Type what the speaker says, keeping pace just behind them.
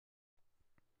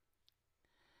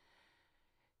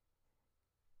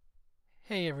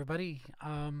Hey everybody.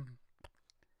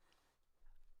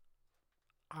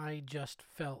 I just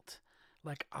felt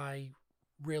like I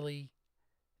really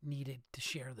needed to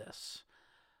share this.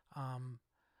 Um,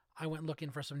 I went looking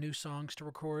for some new songs to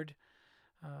record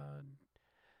uh,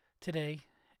 today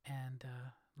and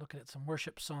looking at some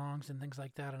worship songs and things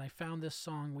like that. And I found this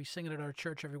song. We sing it at our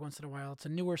church every once in a while. It's a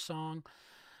newer song.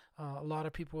 A lot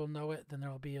of people will know it. Then there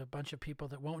will be a bunch of people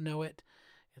that won't know it.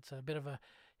 It's a bit of a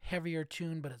heavier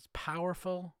tune, but it's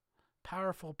powerful,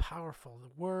 powerful, powerful. The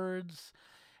words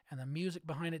and the music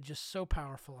behind it just so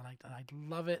powerful, and I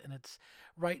love it, and it's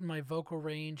right in my vocal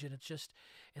range, and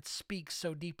it speaks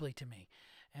so deeply to me.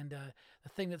 And the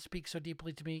thing that speaks so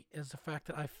deeply to me is the fact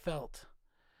that I felt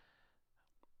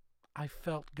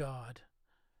God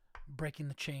breaking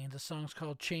the chains. The song's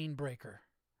called Chainbreaker.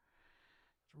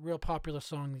 It's a real popular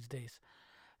song these days,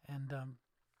 and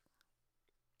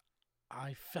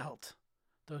I felt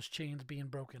those chains being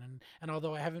broken. And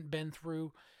although I haven't been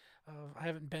through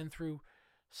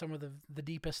some of the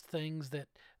deepest things that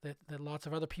lots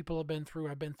of other people have been through,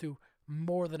 I've been through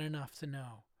more than enough to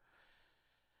know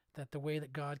that the way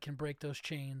that God can break those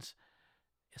chains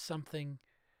is something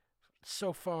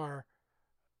so far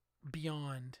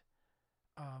beyond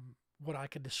what I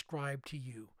could describe to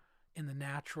you in the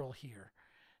natural here.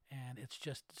 And it's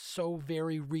just so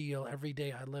very real. Every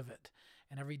day I live it.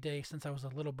 And every day since I was a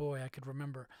little boy, I could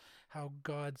remember how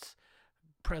God's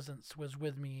presence was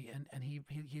with me, and he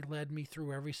led me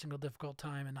through every single difficult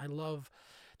time. And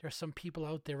there's some people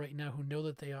out there right now who know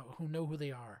who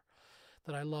they are,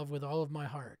 that I love with all of my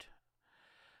heart,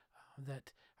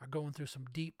 that are going through some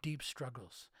deep, deep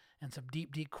struggles and some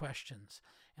deep, deep questions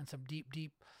and some deep,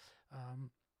 deep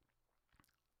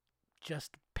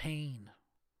just pain.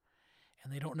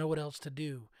 And they don't know what else to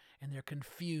do, and they're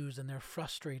confused, and they're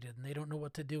frustrated, and they don't know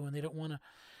what to do, and they don't want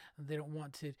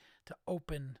to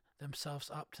open themselves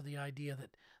up to the idea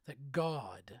that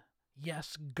God,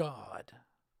 yes, God,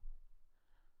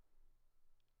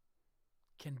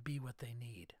 can be what they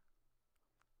need.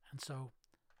 And so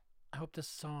I hope this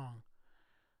song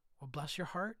will bless your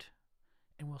heart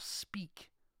and will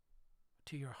speak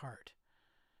to your heart.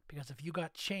 Because if you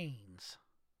got chains,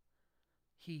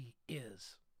 He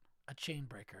is a chain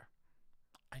breaker.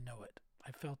 I know it.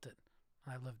 I felt it.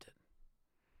 I lived it.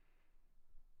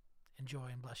 Enjoy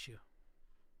and bless you.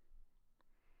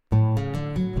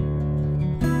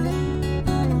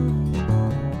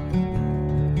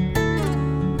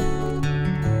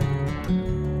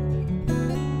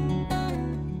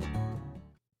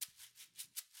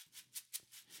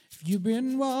 If you've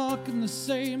been walking the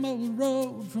same old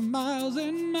road for miles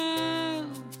and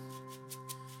miles,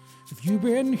 if you've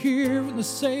been hearing the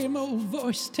same old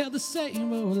voice tell the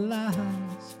same old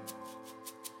lies,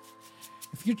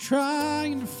 if you're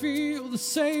trying to fill the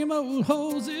same old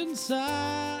holes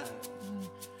inside,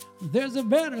 there's a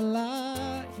better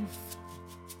life.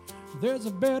 There's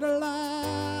a better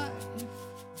life.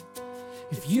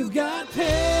 If you've got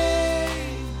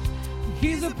pain,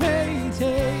 He's a pain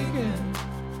taker.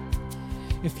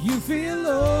 If you feel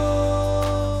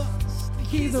lost,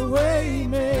 He's a way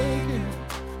maker.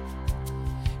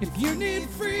 If you need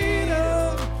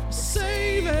freedom,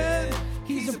 saving,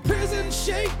 He's a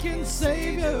prison-shaking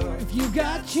Savior. If you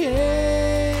got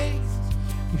chains,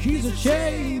 He's a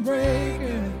chain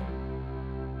breaker.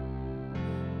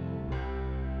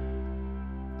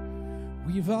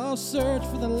 We've all searched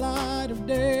for the light of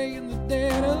day in the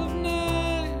dead of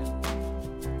night.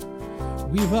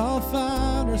 We've all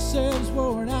found ourselves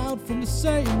worn out from the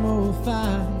same old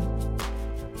fight.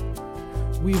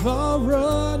 We've all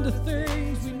run to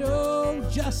things we know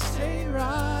just ain't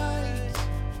right.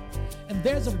 And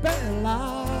there's a better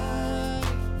life.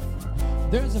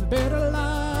 There's a better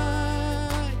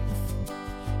life.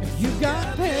 If you've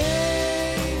got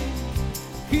pain,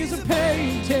 He's a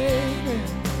pain taker.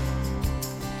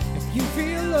 If you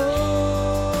feel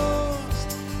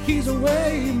lost, He's a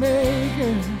way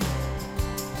maker.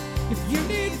 If you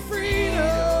need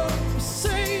freedom,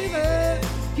 save it.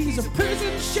 He's a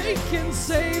prison-shaking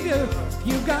Savior. If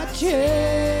you got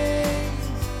chains,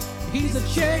 He's a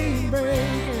chain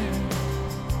breaker.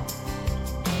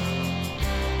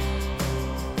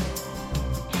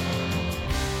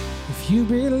 If you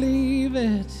believe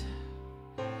it,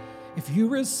 if you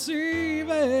receive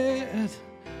it,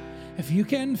 if you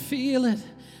can feel it,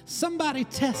 somebody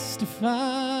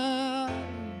testify.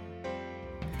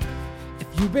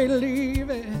 If you believe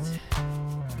it,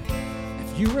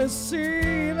 if you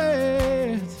receive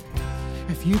it,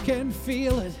 if you can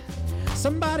feel it,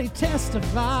 somebody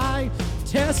testify,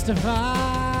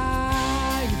 testify.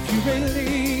 If you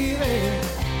believe it,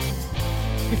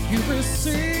 if you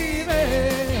receive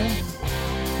it,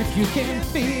 If you can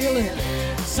feel it,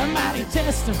 somebody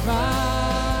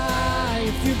testify.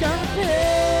 If you got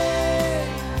pain,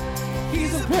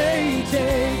 he's a pain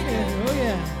taker. Oh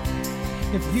yeah.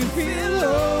 If you feel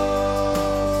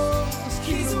lost,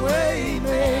 he's a way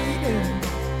maker.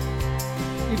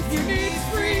 If you need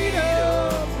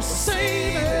freedom,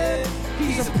 save it.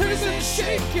 He's a prison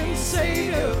shaking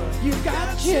savior. You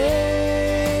got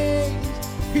chains,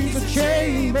 he's a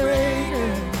chain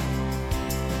breaker.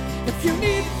 If you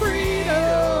need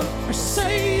freedom or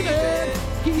saving,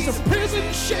 he's a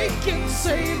prison shaking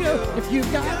savior. If you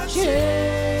got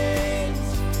chains,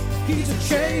 he's a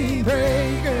chain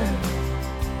breaker.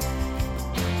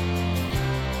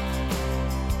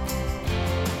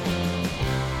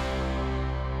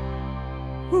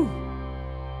 Whew.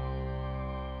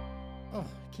 Oh,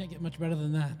 can't get much better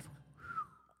than that.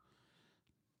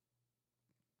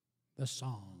 The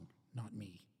song, not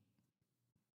me.